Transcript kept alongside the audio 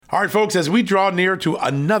All right, folks, as we draw near to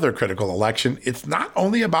another critical election, it's not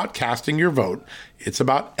only about casting your vote, it's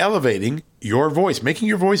about elevating your voice, making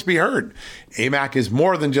your voice be heard. AMAC is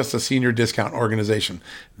more than just a senior discount organization.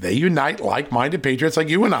 They unite like-minded patriots like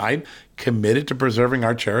you and I, committed to preserving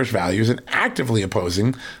our cherished values and actively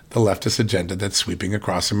opposing the leftist agenda that's sweeping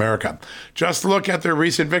across America. Just look at their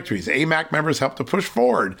recent victories. AMAC members helped to push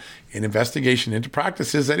forward an investigation into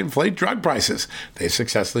practices that inflate drug prices. They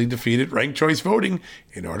successfully defeated ranked choice voting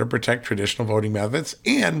in order to protect traditional voting methods,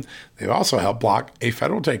 and they've also helped block a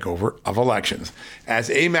federal takeover of elections. As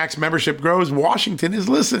AMAC's membership grows, Washington is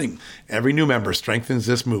listening. Every new member strengthens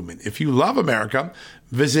this movement. If you love America,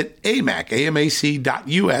 visit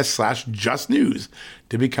amac.us/justnews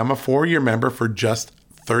to become a 4-year member for just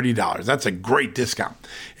 $30. That's a great discount.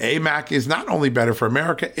 AMAC is not only better for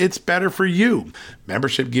America, it's better for you.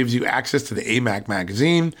 Membership gives you access to the AMAC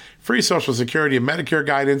magazine, free Social Security and Medicare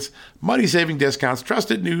guidance, money-saving discounts,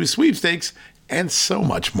 trusted news, sweepstakes, and so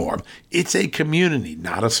much more. It's a community,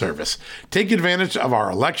 not a service. Take advantage of our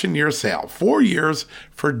election year sale, 4 years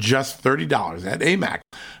for just $30 at AMAC.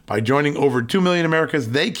 By joining over 2 million Americans,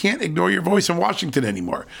 they can't ignore your voice in Washington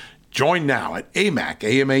anymore. Join now at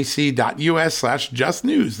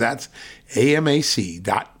amac.us/justnews. That's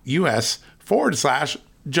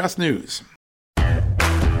amac.us/justnews.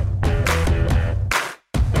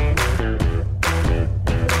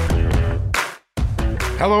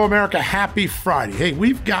 Hello, America. Happy Friday. Hey,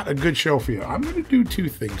 we've got a good show for you. I'm going to do 2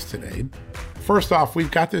 things today. First off,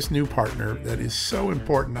 we've got this new partner that is so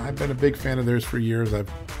important. I've been a big fan of theirs for years. I've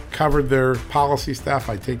covered their policy stuff.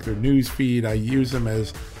 I take their news feed. I use them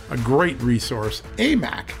as a great resource.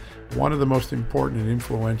 AMAC, one of the most important and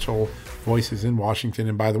influential voices in Washington,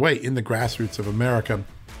 and by the way, in the grassroots of America.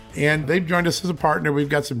 And they've joined us as a partner. We've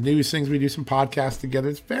got some news things. We do some podcasts together.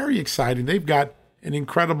 It's very exciting. They've got an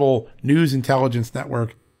incredible news intelligence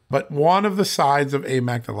network. But one of the sides of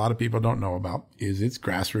AMAC that a lot of people don't know about is its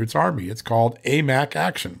grassroots army. It's called AMAC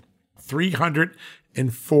Action.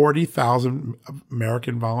 340,000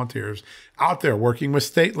 American volunteers out there working with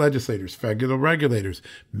state legislators, federal regulators,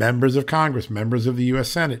 members of Congress, members of the U.S.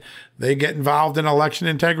 Senate. They get involved in election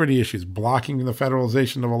integrity issues, blocking the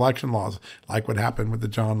federalization of election laws, like what happened with the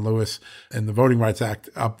John Lewis and the Voting Rights Act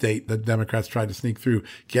update that Democrats tried to sneak through,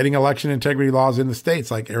 getting election integrity laws in the states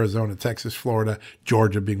like Arizona, Texas, Florida,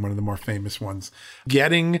 Georgia being one of the more famous ones,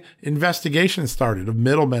 getting investigations started of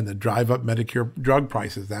middlemen that drive up Medicare drug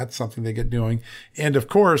prices. That's something they get doing. And of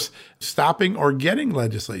course, stopping or getting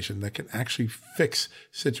legislation that can actually fix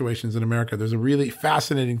situations in America. There's a really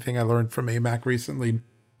fascinating thing I learned from AMAC recently.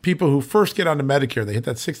 People who first get onto Medicare, they hit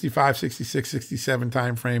that 65, 66, 67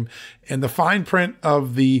 timeframe, and the fine print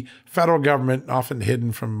of the federal government, often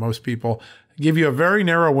hidden from most people, give you a very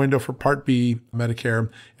narrow window for Part B Medicare.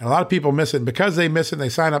 And a lot of people miss it. And because they miss it and they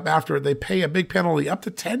sign up after it, they pay a big penalty, up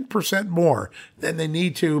to 10% more than they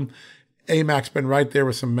need to. AMAC's been right there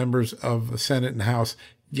with some members of the Senate and House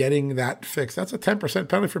getting that fixed. That's a 10%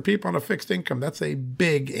 penalty for people on a fixed income. That's a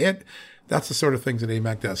big hit. That's the sort of things that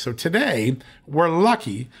AMAC does. So today, we're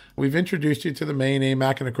lucky. We've introduced you to the main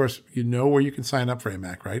AMAC. And of course, you know where you can sign up for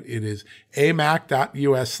AMAC, right? It is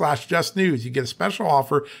amac.us/justnews. You get a special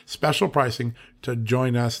offer, special pricing to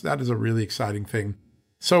join us. That is a really exciting thing.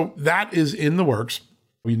 So that is in the works.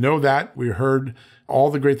 We know that. We heard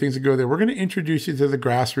all the great things that go there. We're going to introduce you to the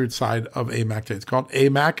grassroots side of AMAC today. It's called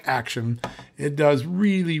AMAC Action. It does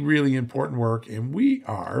really, really important work. And we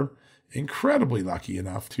are incredibly lucky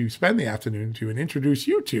enough to spend the afternoon to introduce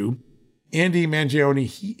you to Andy Mangione.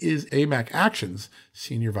 He is AMAC Action's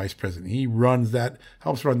Senior Vice President. He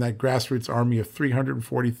helps run that grassroots army of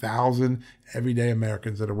 340,000 everyday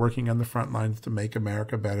Americans that are working on the front lines to make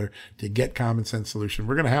America better, to get common sense solutions.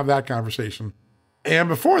 We're going to have that conversation. And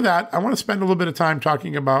before that, I want to spend a little bit of time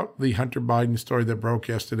talking about the Hunter Biden story that broke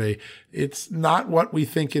yesterday. It's not what we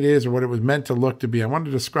think it is or what it was meant to look to be. I wanted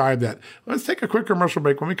to describe that. Let's take a quick commercial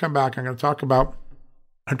break. When we come back, I'm going to talk about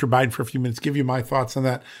Hunter Biden for a few minutes, give you my thoughts on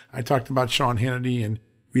that. I talked about Sean Hannity and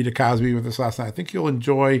Rita Cosby with us last night. I think you'll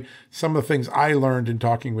enjoy some of the things I learned in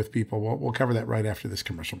talking with people. We'll cover that right after this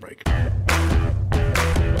commercial break.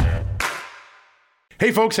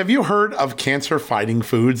 Hey folks, have you heard of cancer-fighting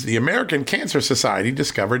foods? The American Cancer Society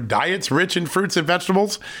discovered diets rich in fruits and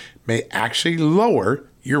vegetables may actually lower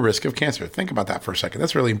your risk of cancer. Think about that for a second.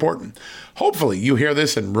 That's really important. Hopefully you hear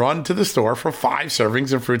this and run to the store for 5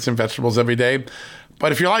 servings of fruits and vegetables every day.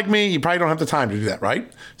 But if you're like me, you probably don't have the time to do that,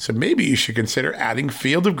 right? So maybe you should consider adding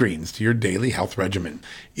Field of Greens to your daily health regimen.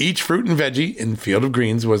 Each fruit and veggie in Field of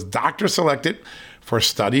Greens was doctor selected for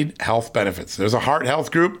studied health benefits. There's a heart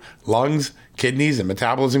health group, lungs, kidneys, and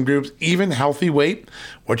metabolism groups, even healthy weight.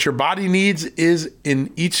 What your body needs is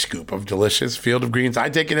in each scoop of delicious Field of Greens. I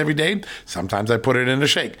take it every day. Sometimes I put it in a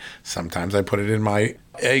shake. Sometimes I put it in my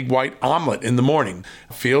egg white omelet in the morning.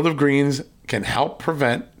 Field of Greens can help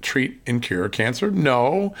prevent, treat, and cure cancer?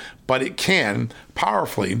 No, but it can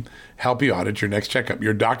powerfully help you out at your next checkup.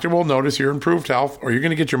 Your doctor will notice your improved health, or you're going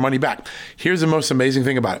to get your money back. Here's the most amazing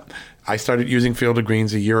thing about it. I started using Field of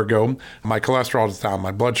Greens a year ago. My cholesterol is down,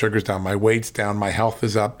 my blood sugar's down, my weight's down, my health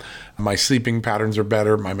is up, my sleeping patterns are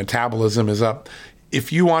better, my metabolism is up.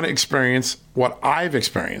 If you want to experience what I've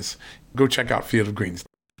experienced, go check out Field of Greens.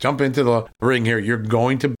 Jump into the ring here. You're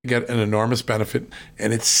going to get an enormous benefit.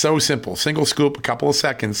 And it's so simple. Single scoop, a couple of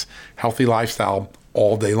seconds, healthy lifestyle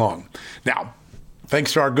all day long. Now,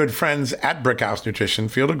 thanks to our good friends at Brickhouse Nutrition,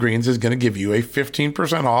 Field of Greens is going to give you a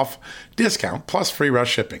 15% off discount plus free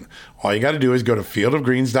rush shipping. All you got to do is go to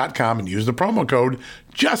fieldofgreens.com and use the promo code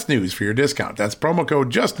JUSTNEWS for your discount. That's promo code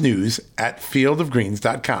JUSTNEWS at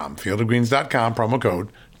fieldofgreens.com. Fieldofgreens.com, promo code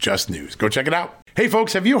JUSTNEWS. Go check it out. Hey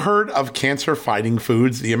folks, have you heard of cancer-fighting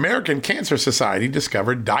foods? The American Cancer Society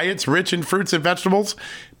discovered diets rich in fruits and vegetables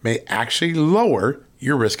may actually lower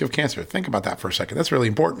your risk of cancer. Think about that for a second. That's really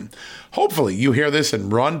important. Hopefully you hear this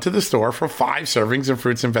and run to the store for 5 servings of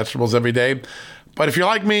fruits and vegetables every day. But if you're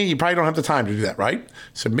like me, you probably don't have the time to do that, right?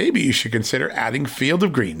 So maybe you should consider adding Field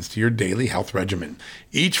of Greens to your daily health regimen.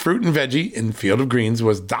 Each fruit and veggie in Field of Greens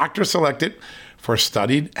was doctor selected for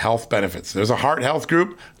studied health benefits. There's a heart health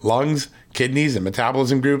group, lungs, kidneys, and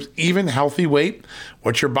metabolism groups, even healthy weight.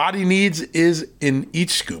 What your body needs is in each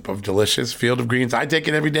scoop of delicious Field of Greens. I take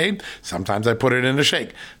it every day. Sometimes I put it in a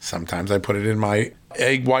shake. Sometimes I put it in my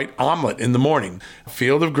egg white omelet in the morning.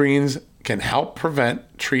 Field of Greens can help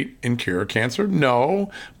prevent, treat, and cure cancer? No,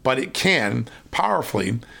 but it can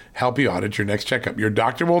powerfully help you out at your next checkup. Your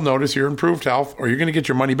doctor will notice your improved health, or you're going to get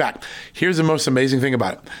your money back. Here's the most amazing thing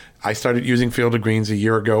about it. I started using Field of Greens a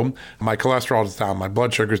year ago. My cholesterol is down, my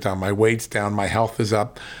blood sugar's down, my weight's down, my health is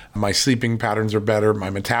up, my sleeping patterns are better,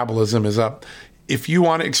 my metabolism is up. If you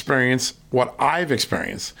want to experience what I've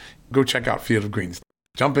experienced, go check out Field of Greens.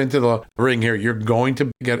 Jump into the ring here. You're going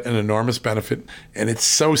to get an enormous benefit. And it's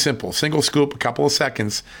so simple. Single scoop, a couple of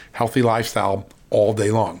seconds, healthy lifestyle all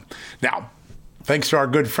day long. Now, thanks to our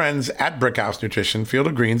good friends at Brickhouse Nutrition, Field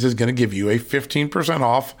of Greens is going to give you a 15%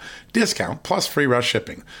 off discount plus free rush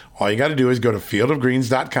shipping. All you got to do is go to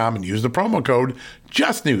fieldofgreens.com and use the promo code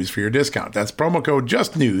JUSTNEWS for your discount. That's promo code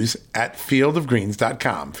JUSTNEWS at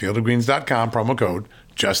fieldofgreens.com. Fieldofgreens.com, promo code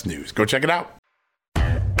JUSTNEWS. Go check it out.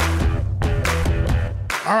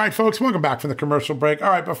 All right, folks, welcome back from the commercial break. All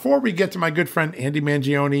right, before we get to my good friend Andy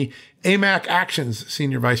Mangione, AMAC Actions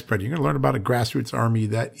Senior Vice President, you're going to learn about a grassroots army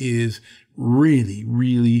that is really,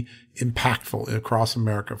 really impactful across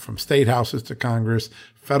America, from state houses to Congress,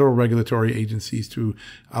 federal regulatory agencies to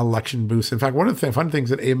election booths. In fact, one of the fun things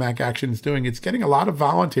that AMAC Action is doing, it's getting a lot of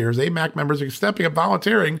volunteers. AMAC members are stepping up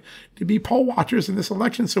volunteering to be poll watchers in this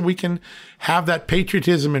election so we can have that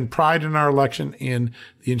patriotism and pride in our election and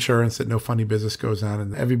the insurance that no funny business goes on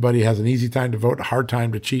and everybody has an easy time to vote, a hard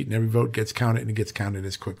time to cheat, and every vote gets counted and it gets counted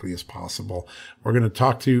as quickly as possible. We're going to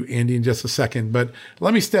talk to Andy in just a second, but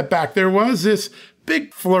let me step back. There was this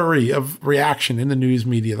big flurry of reaction in the news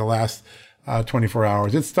media the last 24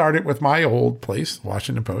 hours. It started with my old place,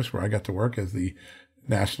 Washington Post, where I got to work as the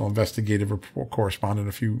national investigative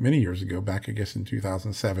correspondent many years ago, back, I guess, in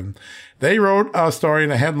 2007. They wrote a story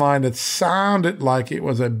in a headline that sounded like it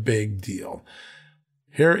was a big deal.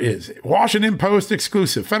 Here is Washington Post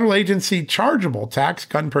exclusive. Federal agency chargeable tax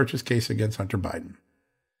gun purchase case against Hunter Biden.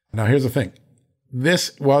 Now, here's the thing.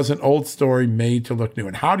 This was an old story made to look new.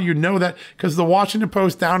 And how do you know that? Because the Washington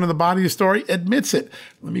Post, down in the body of the story, admits it.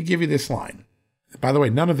 Let me give you this line. By the way,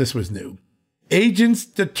 none of this was new. Agents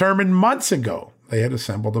determined months ago they had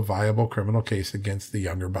assembled a viable criminal case against the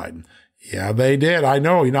younger Biden. Yeah, they did. I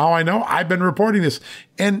know. Now I know. I've been reporting this.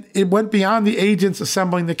 And it went beyond the agents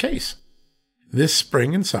assembling the case. This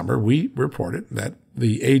spring and summer, we reported that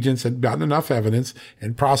the agents had gotten enough evidence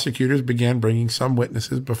and prosecutors began bringing some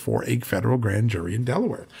witnesses before a federal grand jury in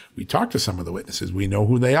Delaware. We talked to some of the witnesses. We know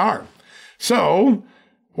who they are. So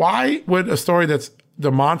why would a story that's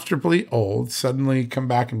demonstrably old suddenly come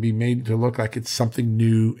back and be made to look like it's something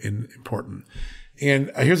new and important?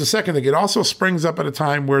 And here's the second thing. It also springs up at a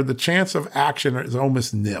time where the chance of action is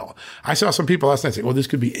almost nil. I saw some people last night say, well, this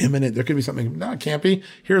could be imminent. There could be something. No, it can't be.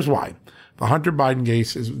 Here's why. The Hunter Biden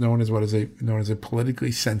case is known as a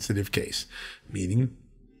politically sensitive case, meaning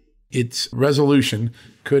its resolution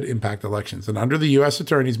could impact elections. And under the U.S.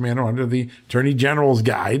 Attorney's Manual, under the Attorney General's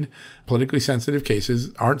Guide, politically sensitive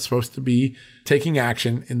cases aren't supposed to be taking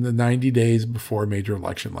action in the 90 days before a major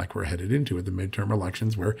election like we're headed into with the midterm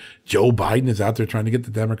elections, where Joe Biden is out there trying to get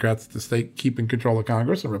the Democrats to keep in control of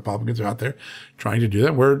Congress, and Republicans are out there trying to do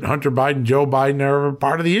that, where Hunter Biden, Joe Biden are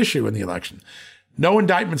part of the issue in the election. No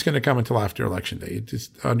indictment's going to come until after Election Day. It's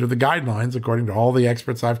just under the guidelines, according to all the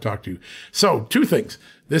experts I've talked to. So, two things.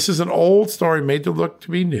 This is an old story made to look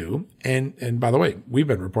to be new. And by the way, we've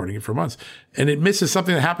been reporting it for months. And it misses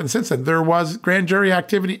something that happened since then. There was grand jury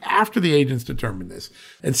activity after the agents determined this.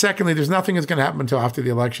 And secondly, there's nothing that's going to happen until after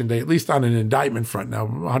the Election Day, at least on an indictment front. Now,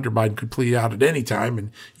 Hunter Biden could plead out at any time,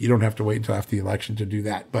 and you don't have to wait until after the election to do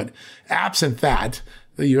that. But absent that,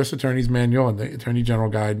 the U.S. Attorney's Manual and the Attorney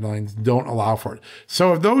General guidelines don't allow for it.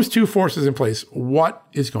 So if those two forces in place, what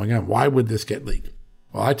is going on? Why would this get leaked?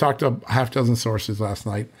 Well, I talked to a half dozen sources last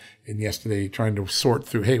night and yesterday trying to sort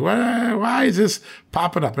through, hey, why is this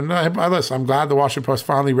popping up? And listen, I'm glad the Washington Post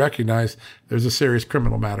finally recognized there's a serious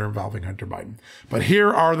criminal matter involving Hunter Biden. But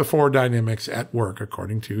here are the four dynamics at work,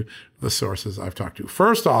 according to the sources I've talked to.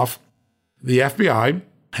 First off, the FBI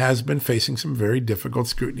has been facing some very difficult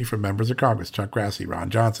scrutiny from members of Congress, Chuck Grassley, Ron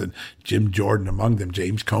Johnson, Jim Jordan among them,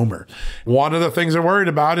 James Comer. One of the things they're worried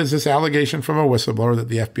about is this allegation from a whistleblower that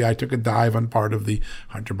the FBI took a dive on part of the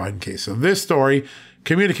Hunter Biden case. So this story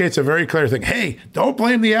communicates a very clear thing. Hey, don't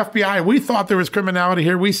blame the FBI. We thought there was criminality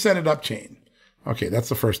here. We set it up chain. Okay, that's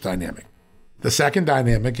the first dynamic. The second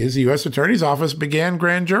dynamic is the U.S. Attorney's Office began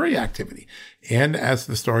grand jury activity. And as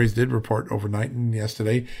the stories did report overnight and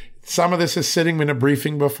yesterday, some of this is sitting in a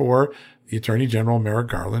briefing before the Attorney General, Merrick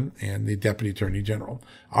Garland, and the Deputy Attorney General.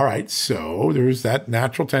 All right, so there's that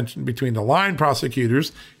natural tension between the line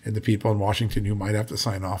prosecutors and the people in Washington who might have to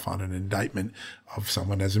sign off on an indictment of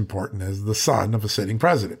someone as important as the son of a sitting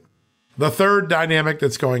president. The third dynamic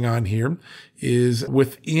that's going on here is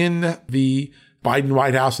within the Biden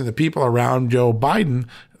White House and the people around Joe Biden,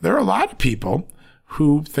 there are a lot of people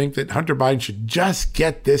who think that Hunter Biden should just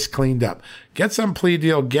get this cleaned up. Get some plea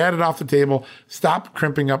deal, get it off the table, stop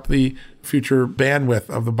crimping up the future bandwidth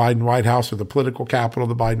of the Biden White House or the political capital of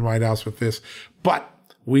the Biden White House with this. But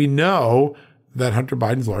we know that Hunter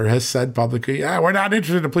Biden's lawyer has said publicly, we're not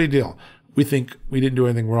interested in a plea deal. We think we didn't do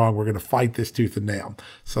anything wrong. We're going to fight this tooth and nail.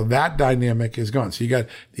 So that dynamic is gone. So you got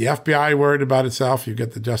the FBI worried about itself. You've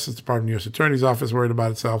got the Justice Department, U.S. Attorney's Office worried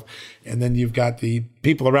about itself. And then you've got the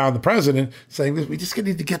people around the president saying, we just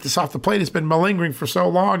need to get this off the plate. It's been malingering for so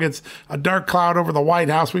long. It's a dark cloud over the White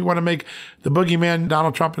House. We want to make the boogeyman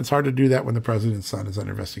Donald Trump. And it's hard to do that when the president's son is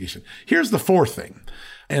under investigation. Here's the fourth thing.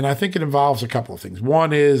 And I think it involves a couple of things.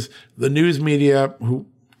 One is the news media who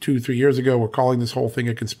 2-3 years ago, we're calling this whole thing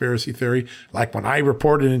a conspiracy theory. Like when I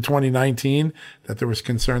reported in 2019 that there was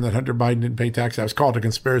concern that Hunter Biden didn't pay taxes, I was called a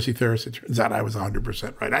conspiracy theorist. It turns out I was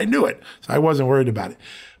 100% right. I knew it, so I wasn't worried about it.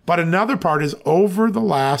 But another part is over the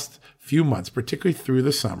last few months, particularly through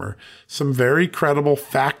the summer, some very credible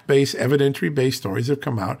fact-based, evidentiary-based stories have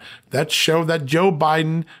come out that show that Joe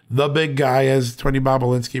Biden, the big guy, as Tony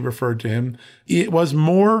Bobulinski referred to him, it was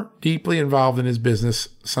more deeply involved in his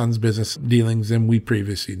son's business dealings than we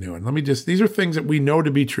previously knew. And these are things that we know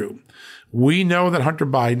to be true. We know that Hunter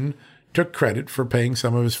Biden took credit for paying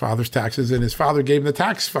some of his father's taxes, and his father gave him the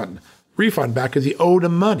tax refund back because he owed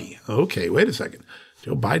him money. Okay, wait a second.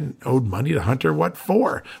 Joe Biden owed money to Hunter, what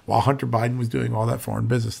for? While Hunter Biden was doing all that foreign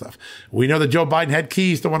business stuff. We know that Joe Biden had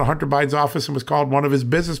keys to one of Hunter Biden's office and was called one of his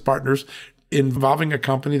business partners involving a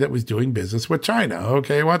company that was doing business with China.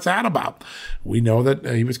 Okay, what's that about? We know that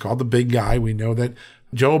he was called the big guy. We know that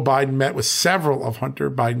Joe Biden met with several of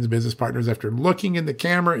Hunter Biden's business partners after looking in the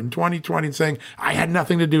camera in 2020 and saying, I had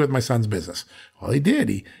nothing to do with my son's business. Well, he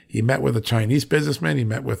did. He met with a Chinese businessman. He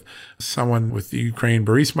met with someone with the Ukraine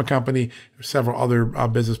Burisma company, several other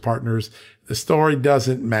business partners. The story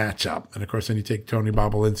doesn't match up. And of course, then you take Tony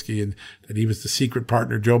Bobulinski and that he was the secret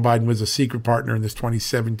partner. Joe Biden was a secret partner in this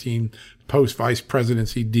 2017 post-vice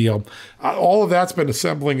presidency deal. All of that's been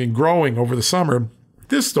assembling and growing over the summer.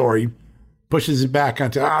 This story pushes it back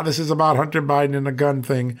onto, this is about Hunter Biden and a gun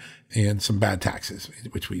thing and some bad taxes,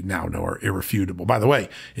 which we now know are irrefutable. By the way,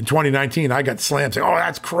 in 2019, I got slammed saying,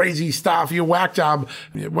 that's crazy stuff, you whack job.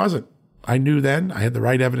 It wasn't. I knew then, I had the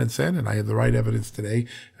right evidence then, and I have the right evidence today.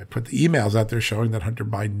 I put the emails out there showing that Hunter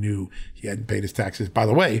Biden knew he hadn't paid his taxes. By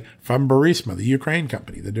the way, from Burisma, the Ukraine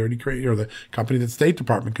company, the the company that the State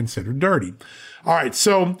Department considered dirty. All right,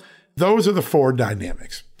 so those are the four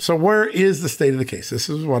dynamics. So where is the state of the case? This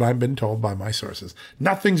is what I've been told by my sources.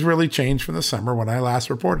 Nothing's really changed from the summer when I last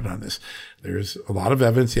reported on this. There's a lot of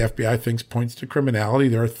evidence the FBI thinks points to criminality.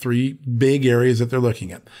 There are three big areas that they're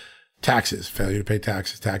looking at. taxes, failure to pay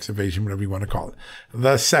taxes, tax evasion, whatever you want to call it.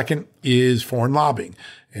 The second is foreign lobbying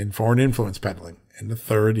and foreign influence peddling. And the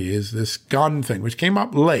third is this gun thing, which came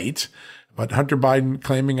up late, but Hunter Biden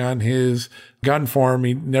claiming on his gun form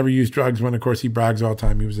he never used drugs when, of course, he brags all the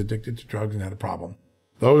time he was addicted to drugs and had a problem.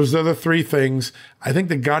 Those are the three things. I think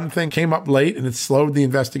the gun thing came up late and it slowed the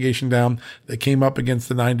investigation down. They came up against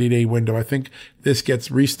the 90-day window. I think this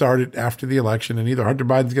gets restarted after the election, and either Hunter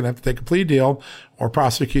Biden's going to have to take a plea deal or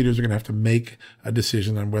prosecutors are going to have to make a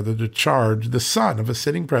decision on whether to charge the son of a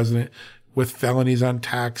sitting president with felonies on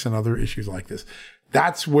tax and other issues like this.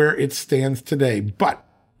 That's where it stands today. But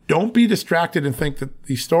don't be distracted and think that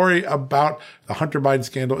the story about the Hunter Biden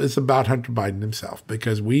scandal is about Hunter Biden himself,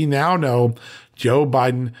 because we now know Joe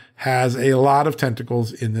Biden has a lot of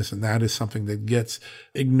tentacles in this, and that is something that gets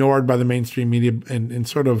ignored by the mainstream media and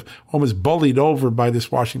sort of almost bullied over by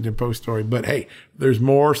this Washington Post story. But hey, there's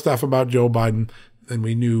more stuff about Joe Biden than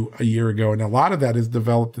we knew a year ago, and a lot of that is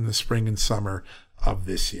developed in the spring and summer of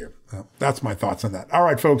this year. That's my thoughts on that. All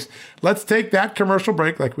right, folks, let's take that commercial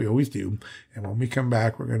break like we always do. And when we come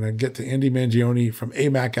back, we're going to get to Andy Mangione from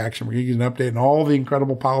AMAC Action. We're going to give you an update on all the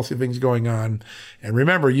incredible policy things going on. And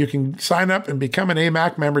remember, you can sign up and become an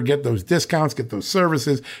AMAC member, get those discounts, get those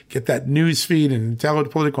services, get that news feed and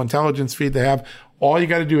political intelligence feed they have. All you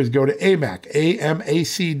got to do is go to AMAC,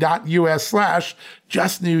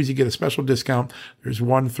 AMAC.us/just news. You get a special discount. There's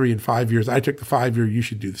 1, 3, and 5 years. I took the 5-year. You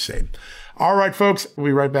should do the same. All right, folks, we'll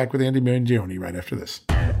be right back with Andy Mangione right after this.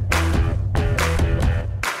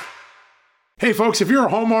 Hey, folks, if you're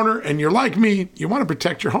a homeowner and you're like me, you want to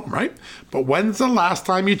protect your home, right? But when's the last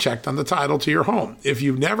time you checked on the title to your home? If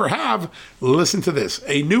you never have, listen to this.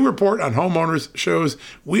 A new report on homeowners shows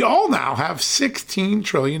we all now have $16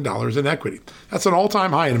 trillion in equity. That's an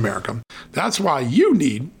all-time high in America. That's why you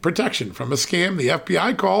need protection from a scam the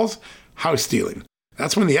FBI calls house stealing.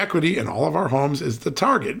 That's when the equity in all of our homes is the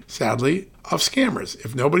target, sadly, of scammers.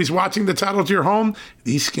 If nobody's watching the title to your home,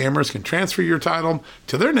 these scammers can transfer your title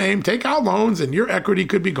to their name, take out loans, and your equity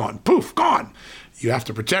could be gone. Poof, gone. You have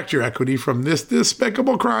to protect your equity from this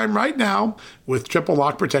despicable crime right now with triple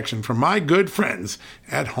lock protection from my good friends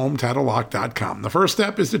at HomeTitleLock.com. The first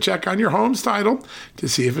step is to check on your home's title to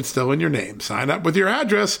see if it's still in your name. Sign up with your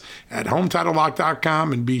address at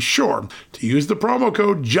HomeTitleLock.com and be sure to use the promo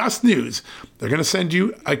code JUSTNEWS. They're going to send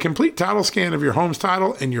you a complete title scan of your home's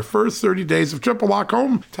title and your first 30 days of triple lock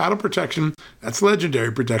home title protection. That's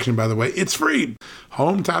legendary protection, by the way. It's free.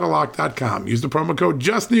 HomeTitleLock.com. Use the promo code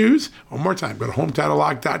JUSTNEWS. One more time, go to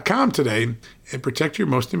HomeTitleLock.com today and protect your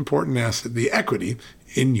most important asset, the equity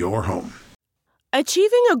in your home.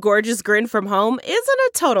 Achieving a gorgeous grin from home isn't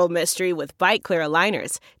a total mystery with Byte Clear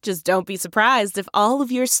aligners. Just don't be surprised if all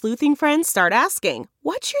of your sleuthing friends start asking,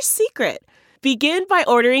 "What's your secret?" Begin by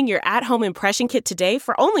ordering your at-home impression kit today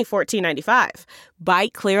for only $14.95.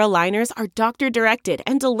 Byte Clear aligners are doctor-directed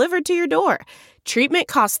and delivered to your door. Treatment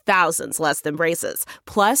costs thousands less than braces.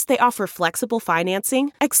 Plus, they offer flexible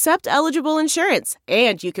financing, accept eligible insurance,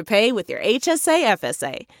 and you can pay with your HSA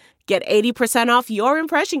FSA. Get 80% off your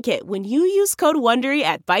impression kit when you use code WONDERY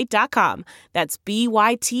at Byte.com. That's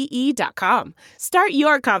BYTE.com. Start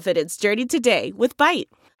your confidence journey today with Byte.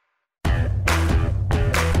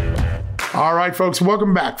 All right, folks,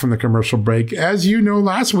 welcome back from the commercial break. As you know,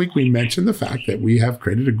 last week we mentioned the fact that we have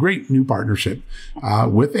created a great new partnership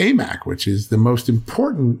with AMAC, which is the most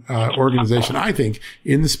important organization, I think,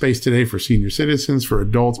 in the space today for senior citizens, for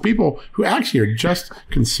adults, people who actually are just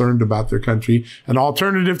concerned about their country. An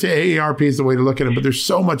alternative to AARP is the way to look at it, but there's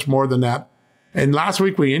so much more than that. And last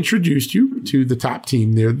week we introduced you to the top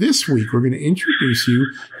team there. This week we're going to introduce you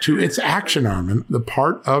to its action arm, and the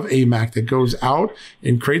part of AMAC that goes out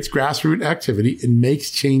and creates grassroots activity and makes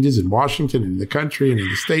changes in Washington, in the country, and in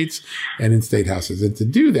the states, and in state houses. And to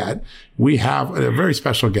do that, we have a very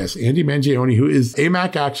special guest, Andy Mangione, who is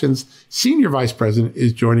AMAC Action's Senior Vice President,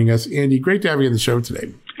 is joining us. Andy, great to have you on the show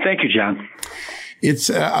today. Thank you, John. It's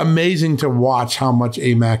amazing to watch how much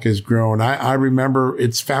AMAC has grown. I remember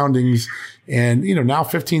its foundings, and, you know, now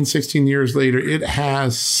 15, 16 years later, it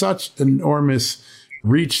has such enormous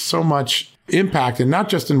reach, so much impact, and not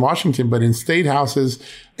just in Washington, but in state houses.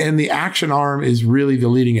 And the action arm is really the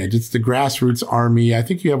leading edge. It's the grassroots army. I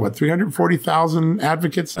think you have, 340,000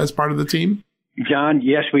 advocates as part of the team? John,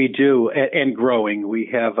 yes, we do, and growing.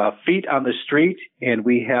 We have feet on the street, and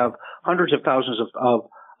we have hundreds of thousands of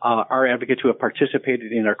our advocates who have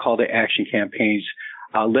participated in our call to action campaigns,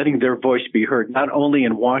 letting their voice be heard, not only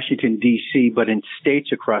in Washington, D.C., but in states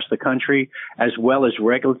across the country, as well as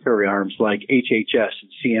regulatory arms like HHS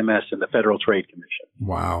and CMS and the Federal Trade Commission.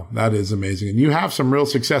 Wow, that is amazing. And you have some real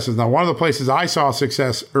successes. Now, one of the places I saw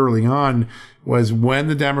success early on was when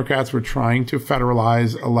the Democrats were trying to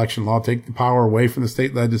federalize election law, take the power away from the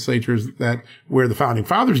state legislatures that where the founding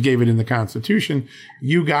fathers gave it in the Constitution.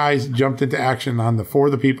 You guys jumped into action on the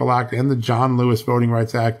For the People Act and the John Lewis Voting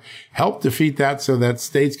Rights Act, helped defeat that so that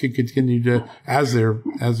states could continue to, as their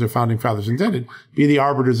founding fathers intended, be the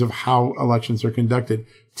arbiters of how elections are conducted.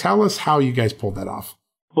 Tell us how you guys pulled that off.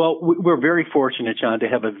 Well, we're very fortunate, John, to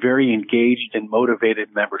have a very engaged and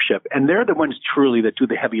motivated membership. And they're the ones truly that do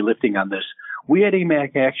the heavy lifting on this. We at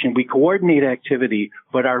AMAC Action, we coordinate activity,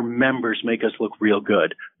 but our members make us look real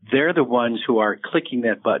good. They're the ones who are clicking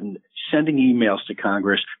that button, sending emails to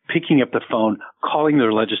Congress, picking up the phone, calling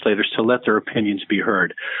their legislators to let their opinions be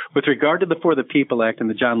heard. With regard to the For the People Act and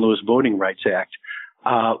the John Lewis Voting Rights Act,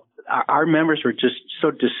 our members were just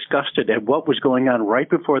so disgusted at what was going on right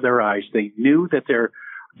before their eyes. They knew that their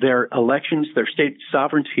elections, their state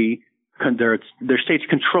sovereignty, their state's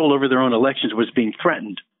control over their own elections was being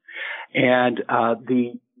threatened. And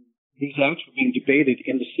these acts were being debated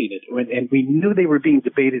in the Senate, and we knew they were being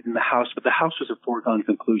debated in the House, but the House was a foregone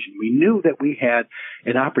conclusion. We knew that we had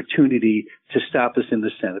an opportunity to stop this in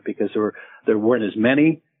the Senate because there weren't as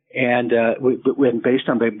many, and based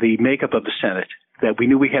on the makeup of the Senate, that we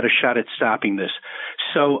knew we had a shot at stopping this.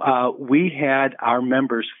 So we had our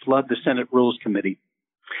members flood the Senate Rules Committee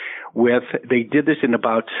they did this in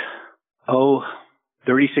about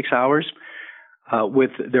 36 hours.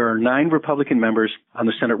 There are 9 Republican members on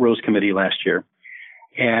the Senate Rules Committee last year,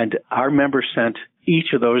 and our members sent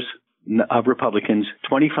each of those Republicans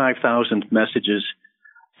 25,000 messages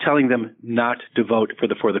telling them not to vote for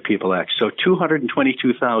the People Act. So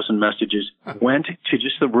 222,000 messages went to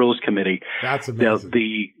just the Rules Committee. That's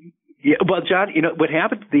amazing. Well, John, what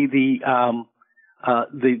happened? The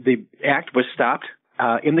act was stopped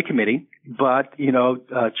in the committee, but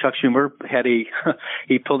Chuck Schumer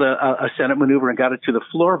he pulled a Senate maneuver and got it to the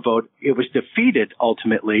floor vote. It was defeated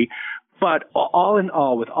ultimately, but all in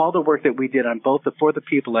all, with all the work that we did on both the For the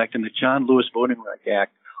People Act and the John Lewis Voting Rights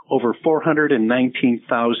Act, over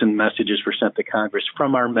 419,000 messages were sent to Congress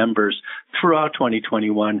from our members throughout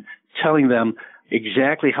 2021, telling them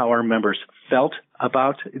exactly how our members felt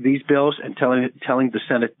about these bills and telling the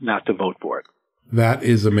Senate not to vote for it. That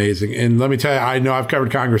is amazing. And let me tell you, I know I've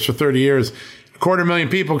covered Congress for 30 years. 250,000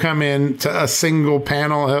 people come in to a single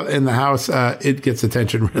panel in the House. It gets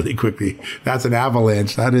attention really quickly. That's an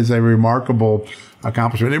avalanche. That is a remarkable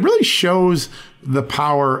accomplishment. It really shows the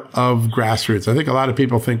power of grassroots. I think a lot of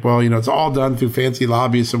people think, well, it's all done through fancy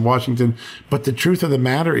lobbyists in Washington. But the truth of the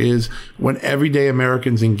matter is when everyday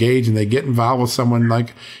Americans engage and they get involved with someone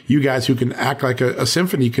like you guys who can act like a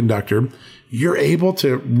symphony conductor, you're able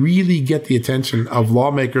to really get the attention of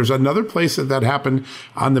lawmakers. Another place that happened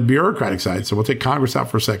on the bureaucratic side. So we'll take Congress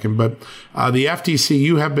out for a second, but the FTC,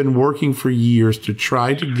 you have been working for years to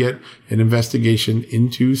try to get an investigation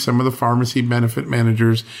into some of the pharmacy benefit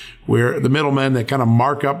managers where the middlemen that kind of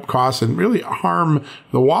mark up costs and really harm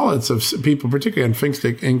the wallets of people, particularly on fixed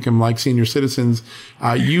income like senior citizens.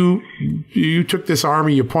 You took this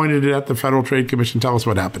army, you pointed it at the Federal Trade Commission. Tell us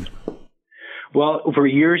what happened. Well, for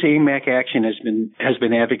years, AMAC Action has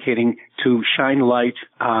been advocating to shine light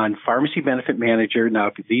on pharmacy benefit manager.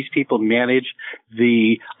 Now, these people manage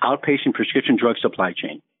the outpatient prescription drug supply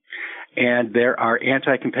chain, and there are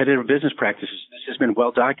anti-competitive business practices. This has been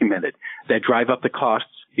well documented that drive up the costs,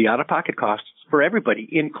 the out-of-pocket costs for everybody,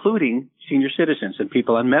 including senior citizens and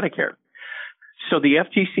people on Medicare. So the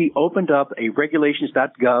FTC opened up a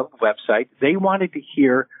regulations.gov website. They wanted to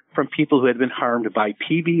hear from people who had been harmed by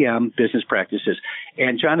PBM business practices.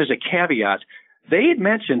 And John, as a caveat, they had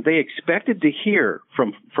mentioned they expected to hear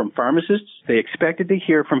from pharmacists, they expected to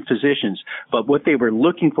hear from physicians, but what they were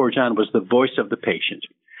looking for, John, was the voice of the patient.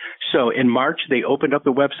 So in March, they opened up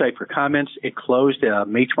the website for comments. It closed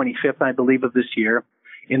May 25th, I believe, of this year.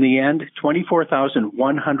 In the end,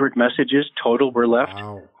 24,100 messages total were left.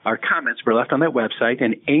 Wow. Our comments were left on that website,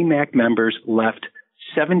 and AMAC members left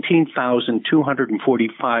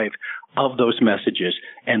 17,245 of those messages.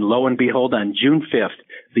 And lo and behold, on June 5th,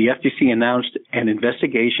 the FTC announced an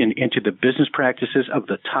investigation into the business practices of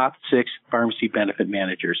the top 6 pharmacy benefit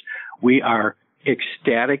managers. We are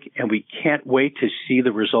ecstatic, and we can't wait to see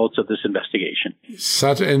the results of this investigation. This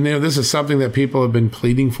is something that people have been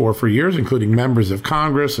pleading for years, including members of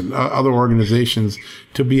Congress and other organizations,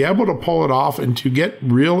 to be able to pull it off and to get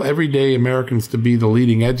real everyday Americans to be the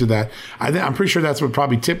leading edge of that. I'm pretty sure that's what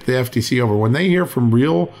probably tipped the FTC over. When they hear from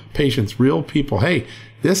real patients, real people, hey,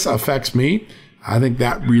 this affects me, I think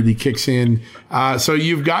that really kicks in. So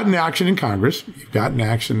you've gotten action in Congress. You've gotten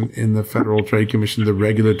action in the Federal Trade Commission, the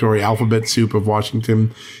regulatory alphabet soup of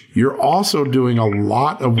Washington. You're also doing a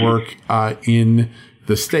lot of work in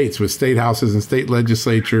the states with state houses and state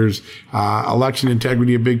legislatures, election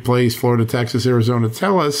integrity, a big place, Florida, Texas, Arizona.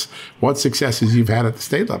 Tell us what successes you've had at the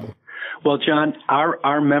state level. Well, John,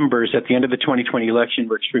 our members at the end of the 2020 election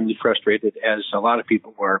were extremely frustrated, as a lot of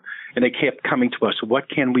people were, and they kept coming to us. What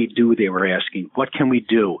can we do? They were asking. What can we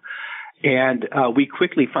do? And we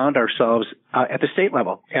quickly found ourselves at the state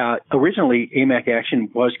level. Originally, AMAC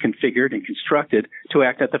Action was configured and constructed to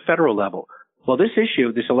act at the federal level. Well, this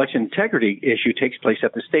issue, this election integrity issue, takes place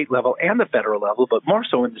at the state level and the federal level, but more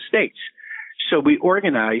so in the states. So we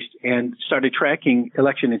organized and started tracking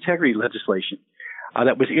election integrity legislation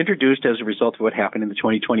that was introduced as a result of what happened in the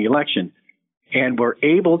 2020 election. And we're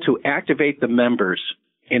able to activate the members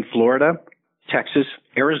in Florida, Texas,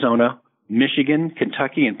 Arizona, Michigan,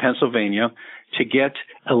 Kentucky, and Pennsylvania to get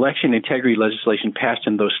election integrity legislation passed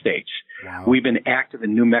in those states. Wow. We've been active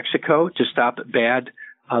in New Mexico to stop bad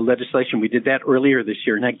legislation. We did that earlier this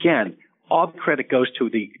year. And again, all the credit goes to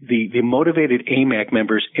the motivated AMAC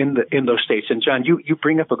members in those states. And John, you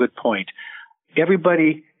bring up a good point.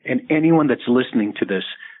 Everybody and anyone that's listening to this,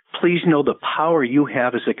 please know the power you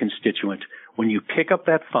have as a constituent. When you pick up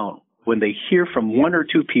that phone, when they hear from one or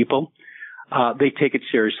two people, they take it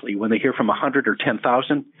seriously. When they hear from 100 or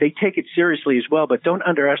 10,000, they take it seriously as well. But don't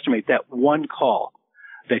underestimate that one call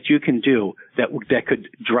that you can do that could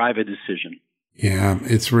drive a decision. Yeah,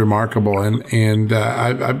 it's remarkable. And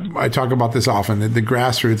I talk about this often. The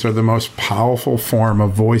grassroots are the most powerful form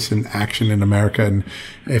of voice and action in America. And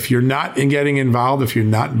if you're not getting involved, if you're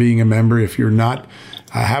not being a member, if you're not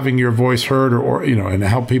having your voice heard or and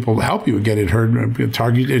help you get it heard,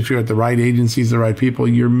 target you at the right agencies, the right people,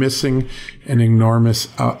 you're missing an enormous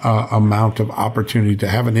amount of opportunity to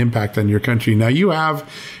have an impact on your country. Now, you have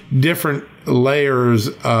different layers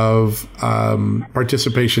of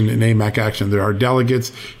participation in AMAC Action. There are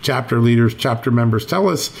delegates, chapter leaders, chapter members. Tell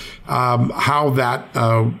us how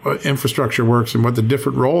that infrastructure works and what the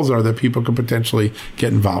different roles are that people can potentially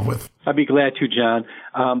get involved with. I'd be glad to, John.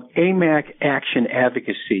 AMAC Action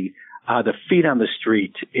Advocacy, the feet on the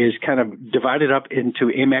street, is kind of divided up into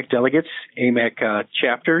AMAC delegates, AMAC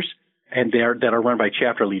chapters, and that are run by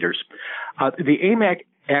chapter leaders. The AMAC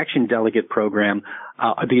Action Delegate Program,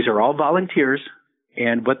 these are all volunteers,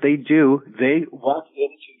 and what they do, they walk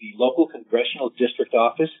into the local congressional district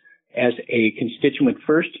office as a constituent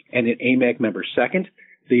first and an AMAC member second.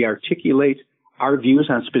 They articulate our views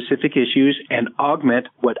on specific issues and augment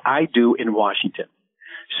what I do in Washington.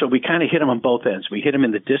 So we kind of hit them on both ends. We hit them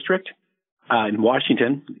in the district in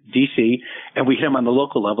Washington, D.C., and we hit them on the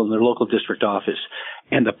local level in their local district office.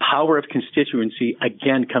 And the power of constituency,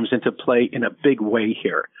 again, comes into play in a big way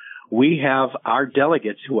here. We have our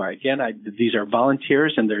delegates who are, again, these are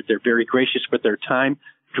volunteers, and they're very gracious with their time,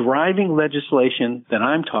 driving legislation that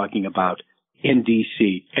I'm talking about in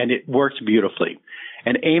D.C., and it works beautifully.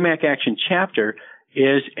 An AMAC Action chapter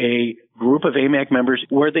is a group of AMAC members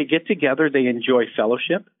where they get together, they enjoy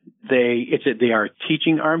fellowship, they are a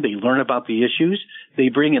teaching arm, they learn about the issues, they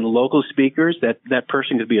bring in local speakers, that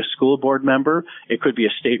person could be a school board member, it could be a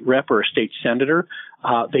state rep or a state senator,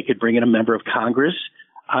 they could bring in a member of Congress,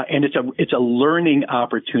 and it's a learning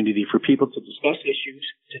opportunity for people to discuss issues,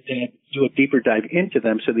 to then do a deeper dive into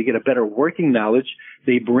them so they get a better working knowledge.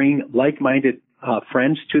 They bring like-minded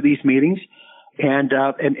friends to these meetings. And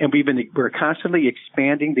we're constantly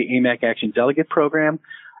expanding the AMAC Action Delegate Program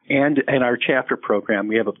and our chapter program.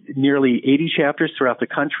 We have nearly 80 chapters throughout the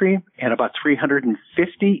country and about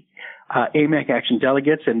 350 AMAC Action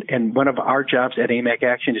delegates. And one of our jobs at AMAC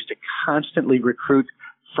Action is to constantly recruit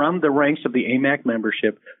from the ranks of the AMAC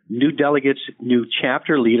membership new delegates, new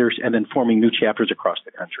chapter leaders, and then forming new chapters across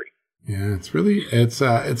the country. Yeah, it's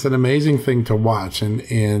an amazing thing to watch. And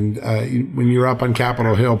when you're up on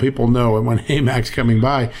Capitol Hill, people know, and when AMAC's coming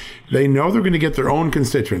by, they know they're going to get their own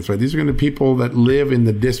constituents, right? These are going to be people that live in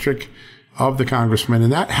the district of the congressman.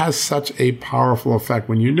 And that has such a powerful effect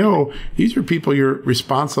when you know these are people you're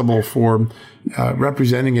responsible for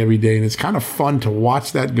representing every day. And it's kind of fun to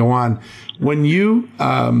watch that go on. When you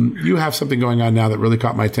have something going on now that really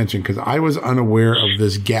caught my attention because I was unaware of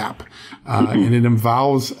this gap, and it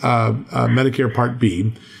involves Medicare Part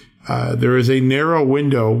B. There is a narrow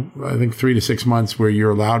window, I think 3 to 6 months, where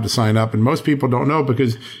you're allowed to sign up. And most people don't know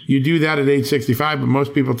because you do that at age 65, but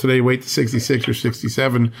most people today wait to 66 or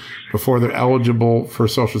 67 before they're eligible for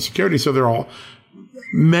Social Security. So they're all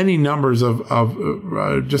many numbers of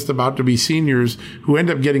just about to be seniors who end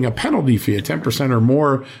up getting a penalty fee of 10% or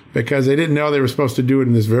more because they didn't know they were supposed to do it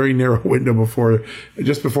in this very narrow window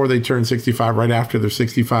just before they turn 65, right after they're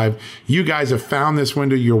 65. You guys have found this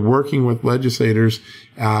window. You're working with legislators,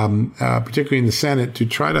 particularly in the Senate, to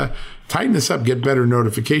try to tighten this up, get better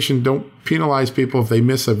notification. Don't penalize people if they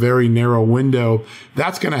miss a very narrow window.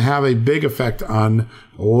 That's going to have a big effect on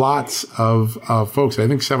lots of folks. I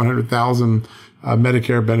think 700,000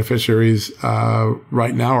 Medicare beneficiaries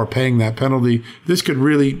right now are paying that penalty. This could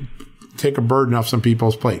really take a burden off some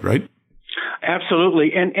people's plate, right?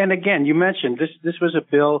 Absolutely. And again, you mentioned this was a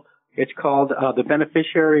bill. It's called the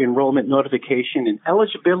Beneficiary Enrollment Notification and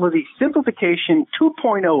Eligibility Simplification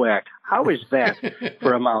 2.0 Act. How is that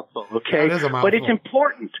for a mouthful? Okay, that is a mouthful. But it's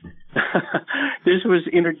important. This was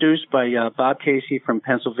introduced by Bob Casey from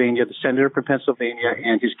Pennsylvania, the senator from Pennsylvania,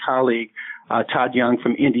 and his colleague Todd Young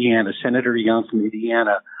from Indiana, Senator Young from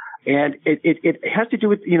Indiana, and it has to do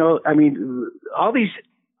with all these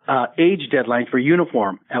age deadlines were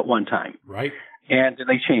uniform at one time, right? And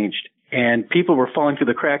they changed. And people were falling through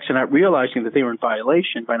the cracks and not realizing that they were in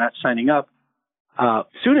violation by not signing up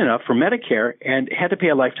soon enough for Medicare and had to pay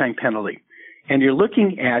a lifetime penalty. And you're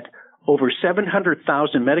looking at over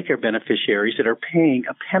 700,000 Medicare beneficiaries that are paying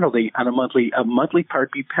a penalty on a monthly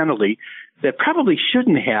Part B penalty that probably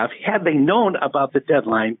shouldn't have had they known about the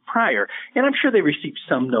deadline prior. And I'm sure they received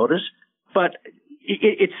some notice, but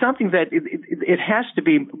it's something that it has to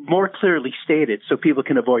be more clearly stated so people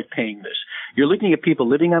can avoid paying this. You're looking at people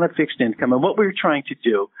living on a fixed income, and what we were trying to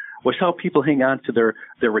do was help people hang on to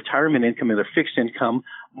their retirement income and their fixed income,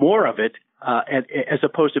 more of it, as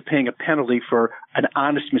opposed to paying a penalty for an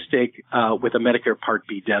honest mistake with a Medicare Part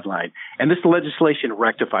B deadline. And this legislation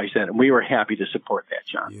rectifies that, and we were happy to support that,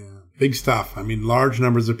 John. Yeah, big stuff. I mean, large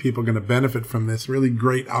numbers of people are going to benefit from this. Really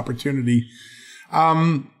great opportunity.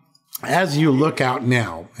 As you look out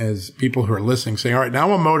now, as people who are listening say, all right,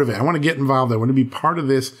 now I'm motivated. I want to get involved. I want to be part of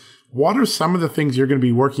this. What are some of the things you're going to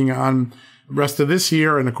be working on the rest of this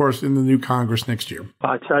year and, of course, in the new Congress next year?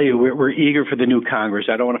 I'll tell you, we're eager for the new Congress.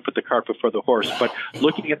 I don't want to put the cart before the horse, but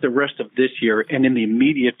looking at the rest of this year and in the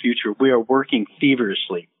immediate future, we are working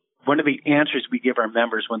feverishly. One of the answers we give our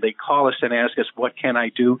members when they call us and ask us, what can I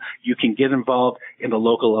do? You can get involved in the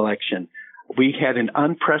local election. We had an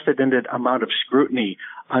unprecedented amount of scrutiny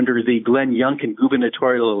under the Glenn Youngkin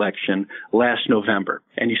gubernatorial election last November,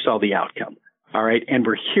 and you saw the outcome. All right, and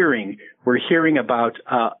we're hearing about,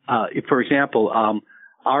 for example,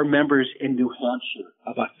 our members in New Hampshire,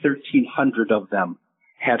 about 1,300 of them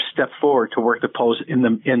have stepped forward to work the polls in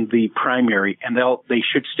the primary, and they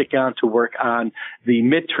should stick on to work on the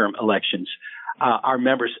midterm elections. Our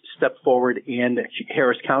members step forward in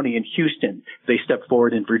Harris County in Houston. They step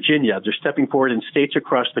forward in Virginia. They're stepping forward in states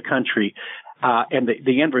across the country. And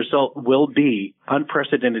the end result will be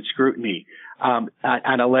unprecedented scrutiny on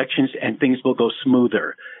elections, and things will go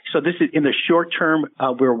smoother. So this is in the short term.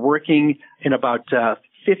 We're working in about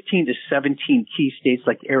 15 to 17 key states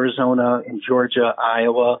like Arizona and Georgia,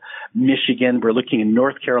 Iowa, Michigan. We're looking in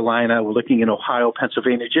North Carolina. We're looking in Ohio,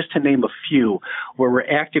 Pennsylvania, just to name a few, where we're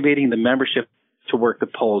activating the membership to work the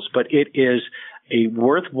polls. But it is a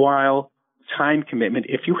worthwhile time commitment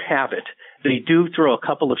if you have it. They do throw a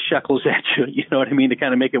couple of shekels at you, you know what I mean, to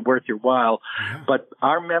kind of make it worth your while. Yeah. But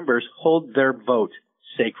our members hold their vote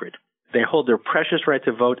sacred. They hold their precious right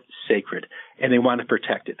to vote sacred, and they want to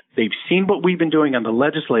protect it. They've seen what we've been doing on the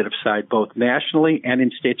legislative side, both nationally and in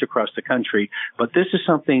states across the country, but this is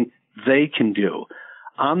something they can do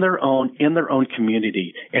on their own, in their own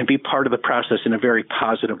community, and be part of the process in a very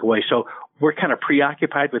positive way. So we're kind of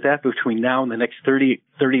preoccupied with that between now and the next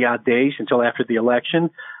 30-odd days until after the election.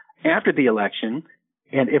 After the election,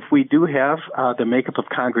 and if we do have the makeup of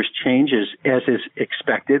Congress changes as is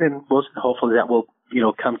expected, and hopefully that will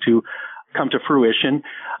come to fruition,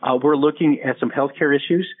 we're looking at some healthcare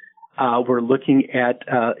issues. We're looking at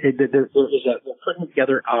we're putting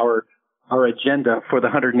together our agenda for the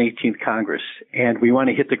 118th Congress, and we want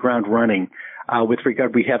to hit the ground running. With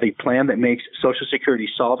regard, we have a plan that makes Social Security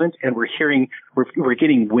solvent, and we're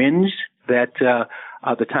getting wins that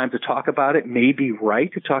the time to talk about it may be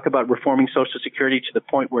right, to talk about reforming Social Security to the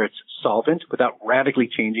point where it's solvent without radically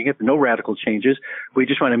changing it. No radical changes. We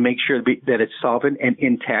just want to make sure that it's solvent and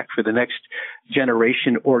intact for the next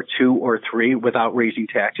generation or two or three without raising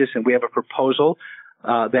taxes. And we have a proposal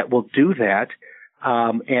that will do that.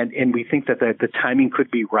 And we think that the timing could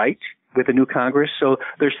be right with the new Congress. So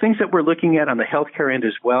there's things that we're looking at on the healthcare end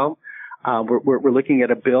as well. We're looking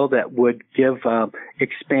at a bill that would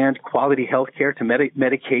expand quality health care to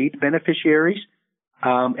Medicaid beneficiaries,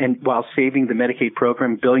 and while saving the Medicaid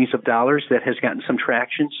program billions of dollars that has gotten some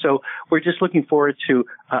traction. So we're just looking forward to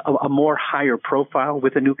a more higher profile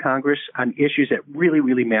with the new Congress on issues that really,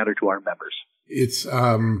 really matter to our members. It's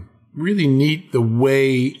really neat the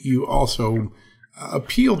way you also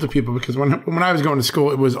appeal to people, because when I was going to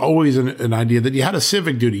school, it was always an idea that you had a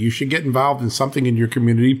civic duty. You should get involved in something in your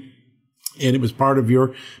community. And it was part of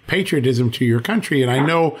your patriotism to your country. And I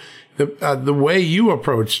know the way you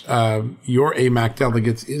approach your AMAC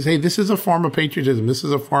delegates is, hey, this is a form of patriotism. This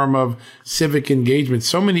is a form of civic engagement.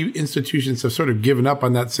 So many institutions have sort of given up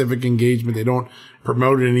on that civic engagement. They don't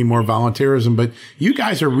promote it anymore, volunteerism. But you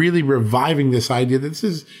guys are really reviving this idea that this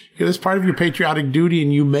is part of your patriotic duty,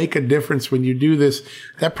 and you make a difference when you do this.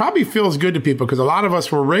 That probably feels good to people, because a lot of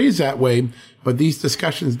us were raised that way, but these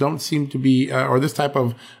discussions don't seem to be, or this type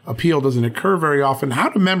of appeal doesn't occur very often. How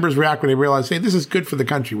do members react when they realize, hey, this is good for the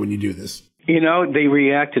country when you do this? They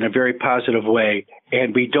react in a very positive way,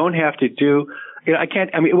 and we don't have to do,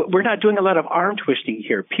 we're not doing a lot of arm twisting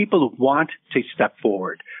here. People want to step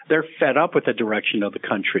forward. They're fed up with the direction of the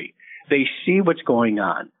country. They see what's going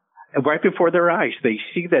on. And right before their eyes, they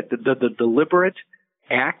see that the deliberate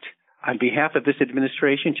act on behalf of this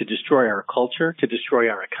administration to destroy our culture, to destroy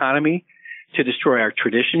our economy, to destroy our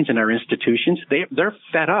traditions and our institutions, they're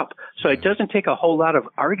fed up. So it doesn't take a whole lot of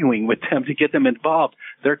arguing with them to get them involved.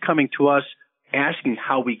 They're coming to us asking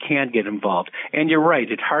how we can get involved. And you're right,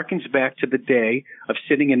 it harkens back to the day of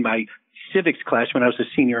sitting in my civics class when I was a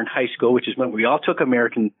senior in high school, which is when we all took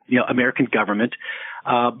American government.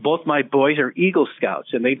 Both my boys are Eagle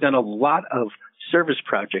Scouts, and they've done a lot of service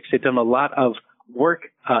projects. They've done a lot of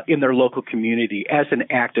work in their local community as an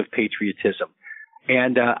act of patriotism.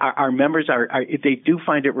 And our members they do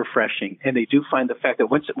find it refreshing, and they do find the fact that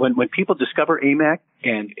when people discover AMAC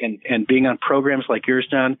and being on programs like yours,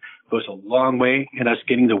 John, goes a long way in us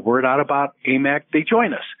getting the word out about AMAC, they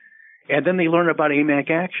join us. And then they learn about AMAC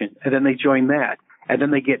Action, and then they join that, and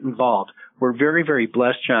then they get involved. We're very, very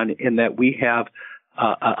blessed, John, in that we have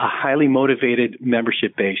a highly motivated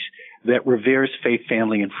membership base that reveres faith,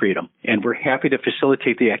 family, and freedom. And we're happy to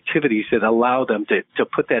facilitate the activities that allow them to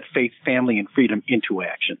put that faith, family, and freedom into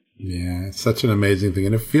action. Yeah, it's such an amazing thing.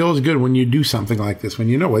 And it feels good when you do something like this, when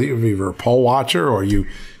whether you're a poll watcher or you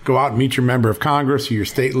go out and meet your member of Congress or your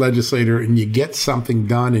state legislator, and you get something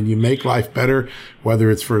done and you make life better, whether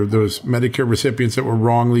it's for those Medicare recipients that were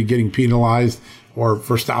wrongly getting penalized or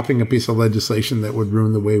for stopping a piece of legislation that would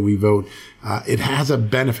ruin the way we vote. It has a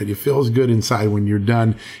benefit. It feels good inside when you're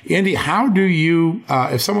done. Andy, how do you,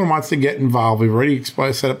 if someone wants to get involved, we've already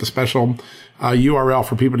set up a special URL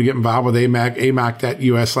for people to get involved with AMAC,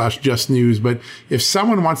 amac.us/justnews. But if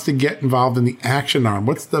someone wants to get involved in the action arm,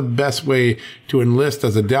 what's the best way to enlist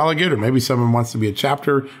as a delegate? Or maybe someone wants to be a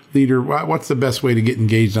chapter leader. What's the best way to get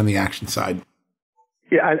engaged on the action side?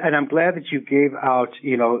 Yeah, and I'm glad that you gave out,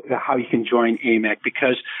 how you can join AMAC,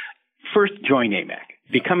 because first join AMAC,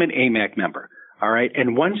 become an AMAC member. All right.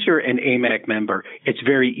 And once you're an AMAC member, it's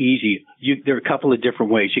very easy. There are a couple of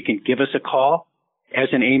different ways. You can give us a call as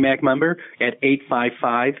an AMAC member at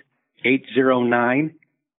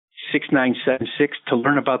 855-809-6976 to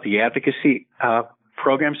learn about the advocacy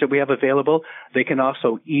programs that we have available. They can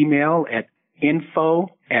also email at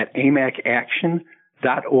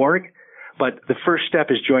info@amacaction.org. But the first step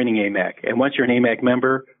is joining AMAC. And once you're an AMAC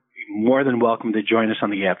member, you're more than welcome to join us on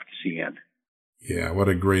the advocacy end. Yeah, what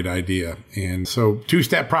a great idea. And so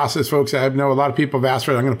two-step process, folks. I know a lot of people have asked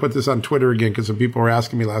for it. I'm going to put this on Twitter again because some people were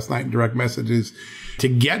asking me last night in direct messages to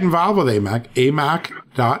get involved with AMAC,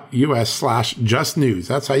 amac.us/justnews.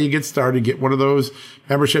 That's how you get started. Get one of those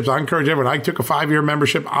memberships. I encourage everyone. I took a 5-year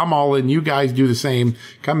membership. I'm all in. You guys do the same.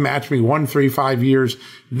 Come match me 1, 3, 5 years.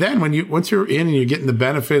 Then once you're in and you're getting the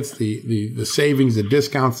benefits, the savings, the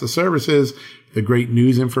discounts, the services, the great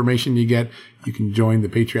news information you get, you can join the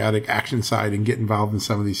patriotic action side and get involved in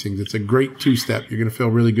some of these things. It's a great two-step. You're going to feel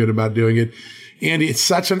really good about doing it. Andy, it's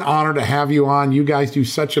such an honor to have you on. You guys do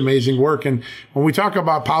such amazing work. And when we talk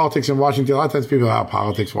about politics in Washington, a lot of times people are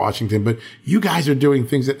politics Washington, but you guys are doing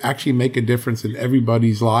things that actually make a difference in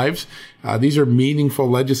everybody's lives. These are meaningful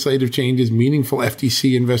legislative changes, meaningful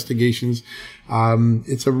FTC investigations.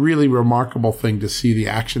 It's a really remarkable thing to see the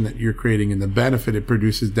action that you're creating and the benefit it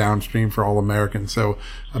produces downstream for all Americans. So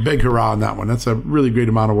a big hurrah on that one. That's a really great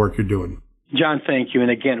amount of work you're doing. John, thank you. And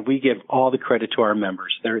again, we give all the credit to our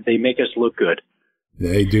members. They make us look good.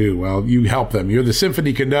 They do. Well, you help them. You're the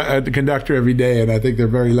symphony conductor every day, and I think they're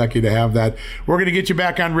very lucky to have that. We're going to get you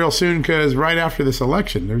back on real soon because right after this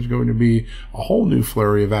election, there's going to be a whole new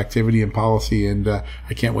flurry of activity and policy, and I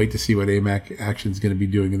can't wait to see what AMAC Action is going to be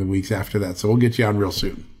doing in the weeks after that. So we'll get you on real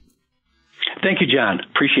soon. Thank you, John.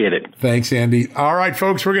 Appreciate it. Thanks, Andy. All right,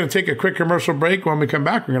 folks, we're going to take a quick commercial break. When we come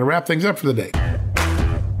back, we're going to wrap things up for the day.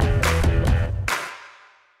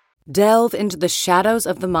 Delve into the shadows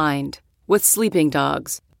of the mind with Sleeping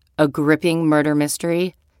Dogs, a gripping murder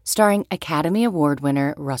mystery starring Academy Award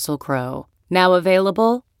winner Russell Crowe. Now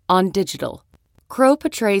available on digital. Crowe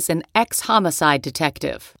portrays an ex-homicide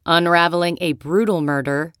detective unraveling a brutal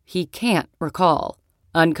murder he can't recall.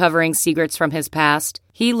 Uncovering secrets from his past,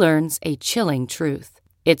 he learns a chilling truth.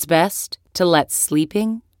 It's best to let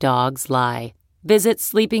sleeping dogs lie. Visit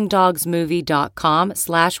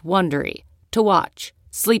sleepingdogsmovie.com/Wondery to watch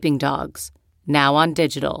Sleeping Dogs, now on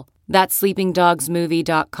digital. That's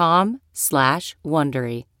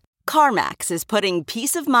sleepingdogsmovie.com/Wondery. CarMax is putting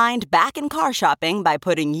peace of mind back in car shopping by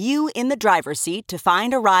putting you in the driver's seat to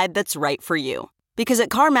find a ride that's right for you. Because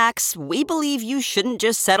at CarMax, we believe you shouldn't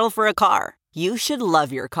just settle for a car. You should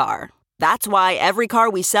love your car. That's why every car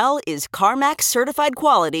we sell is CarMax certified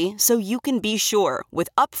quality, so you can be sure with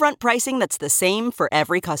upfront pricing that's the same for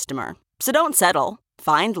every customer. So don't settle.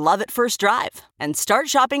 Find love at first drive and start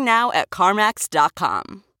shopping now at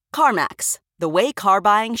CarMax.com. CarMax, the way car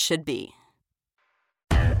buying should be.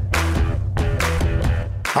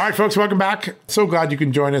 All right, folks, welcome back. So glad you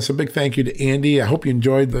can join us. A big thank you to Andy. I hope you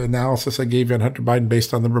enjoyed the analysis I gave you on Hunter Biden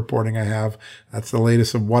based on the reporting I have. That's the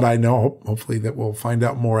latest of what I know. Hopefully that we'll find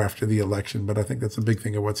out more after the election, but I think that's a big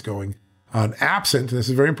thing of what's going on. Absent, this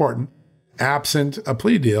is very important, absent a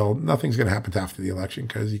plea deal, nothing's going to happen after the election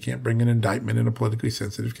because you can't bring an indictment in a politically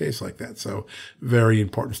sensitive case like that. So very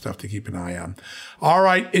important stuff to keep an eye on. All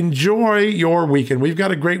right. Enjoy your weekend. We've got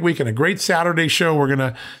a great weekend, a great Saturday show. We're going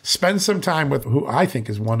to spend some time with who I think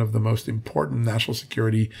is one of the most important national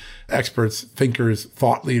security experts, thinkers,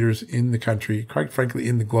 thought leaders in the country, quite frankly,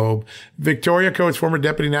 in the globe. Victoria Coates, former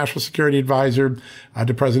deputy national security advisor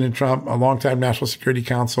to President Trump, a longtime National Security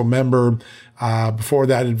Council member. Before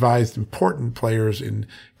that, advised important players in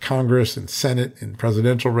Congress and Senate and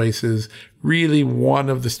presidential races. Really one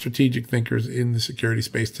of the strategic thinkers in the security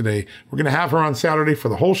space today. We're going to have her on Saturday for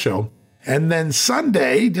the whole show. And then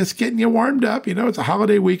Sunday, just getting you warmed up. You know, it's a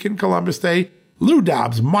holiday weekend, Columbus Day. Lou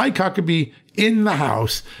Dobbs, Mike Huckabee in the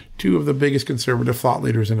house. Two of the biggest conservative thought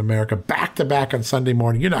leaders in America back to back on Sunday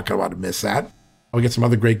morning. You're not going to want to miss that. We get some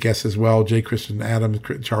other great guests as well. J. Christian Adams,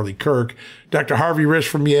 Charlie Kirk, Dr. Harvey Risch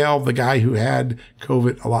from Yale, the guy who had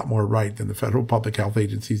COVID a lot more right than the federal public health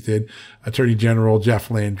agencies did. Attorney General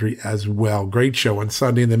Jeff Landry as well. Great show on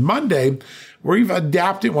Sunday. And then Monday, we've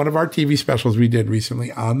adapted one of our TV specials we did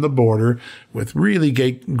recently, On the Border, with really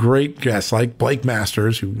great guests like Blake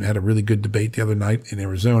Masters, who had a really good debate the other night in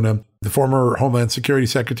Arizona. The former Homeland Security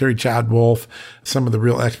Secretary, Chad Wolf, some of the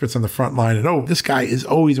real experts on the front line. And this guy is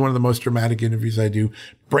always one of the most dramatic interviews I do.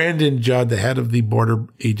 Brandon Judd, the head of the Border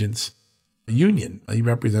Agents Union. He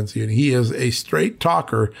represents the union. He is a straight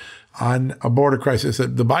talker on a border crisis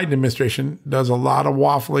that the Biden administration does a lot of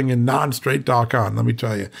waffling and non-straight talk on. Let me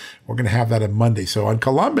tell you, we're going to have that on Monday. So on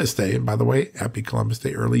Columbus Day, and by the way, happy Columbus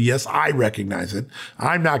Day early. Yes, I recognize it.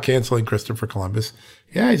 I'm not canceling Christopher Columbus.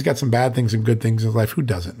 Yeah, he's got some bad things and good things in his life. Who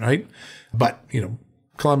doesn't, right? But,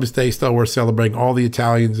 Columbus Day still worth celebrating. All the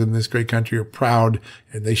Italians in this great country are proud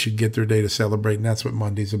and they should get their day to celebrate. And that's what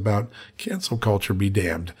Monday's about. Cancel culture be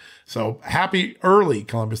damned. So happy early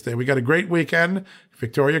Columbus Day. We got a great weekend.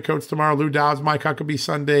 Victoria Coates tomorrow, Lou Dobbs, Mike Huckabee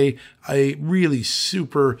Sunday, a really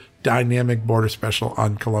super dynamic border special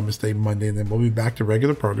on Columbus Day Monday. And then we'll be back to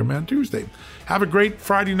regular program on Tuesday. Have a great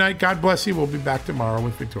Friday night. God bless you. We'll be back tomorrow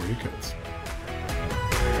with Victoria Coates.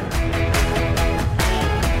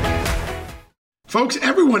 Folks,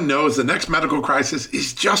 everyone knows the next medical crisis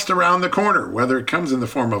is just around the corner, whether it comes in the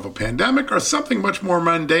form of a pandemic or something much more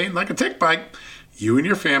mundane like a tick bite. You and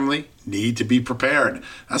your family need to be prepared.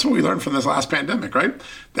 That's what we learned from this last pandemic, right?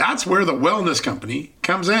 That's where the Wellness Company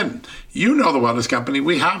comes in. You know the Wellness Company.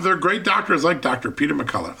 We have their great doctors like Dr. Peter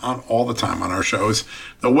McCullough on all the time on our shows.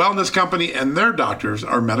 The Wellness Company and their doctors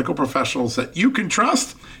are medical professionals that you can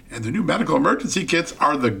trust, and the new medical emergency kits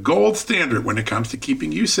are the gold standard when it comes to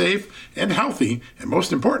keeping you safe and healthy, and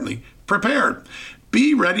most importantly, prepared.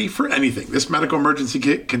 Be ready for anything. This medical emergency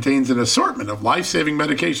kit contains an assortment of life-saving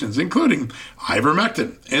medications, including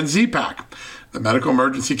ivermectin and Z-Pak. The medical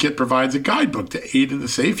emergency kit provides a guidebook to aid in the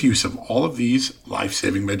safe use of all of these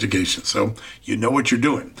life-saving medications, so you know what you're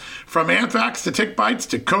doing. From anthrax to tick bites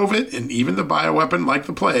to COVID and even the bioweapon like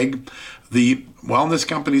the plague, the Wellness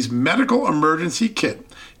Company's medical emergency kit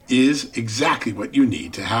is exactly what you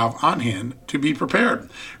need to have on hand to be prepared.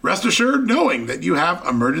 Rest assured knowing that you have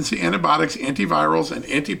emergency antibiotics, antivirals, and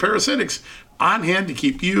antiparasitics on hand to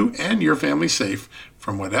keep you and your family safe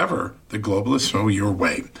from whatever the globalists throw your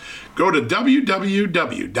way. Go to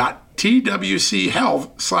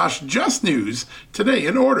www.twchealth.com/justnews today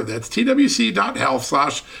and order. That's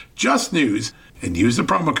twc.health/justnews and use the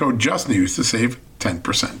promo code JUSTNEWS to save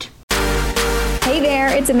 10%. Hey there,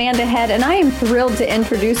 it's Amanda Head, and I am thrilled to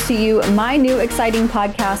introduce to you my new exciting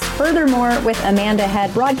podcast, Furthermore with Amanda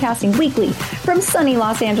Head, broadcasting weekly from sunny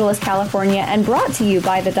Los Angeles, California, and brought to you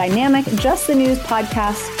by the dynamic Just the News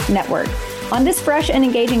Podcast Network. On this fresh and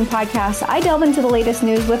engaging podcast, I delve into the latest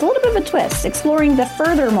news with a little bit of a twist, exploring the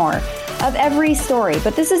furthermore of every story.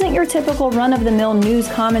 But this isn't your typical run-of-the-mill news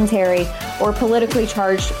commentary or politically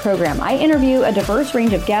charged program. I interview a diverse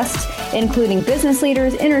range of guests, including business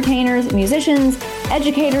leaders, entertainers, musicians,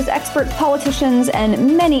 educators, experts, politicians,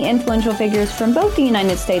 and many influential figures from both the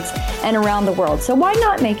United States and around the world. So why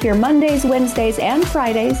not make your Mondays, Wednesdays, and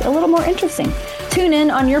Fridays a little more interesting? Tune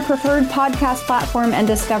in on your preferred podcast platform and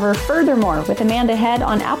discover Furthermore with Amanda Head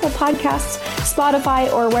on Apple Podcasts,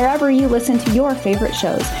 Spotify, or wherever you listen to your favorite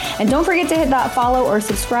shows. And don't forget to hit that follow or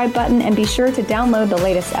subscribe button and be sure to download the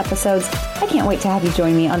latest episodes. I can't wait to have you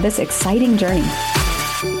join me on this exciting journey.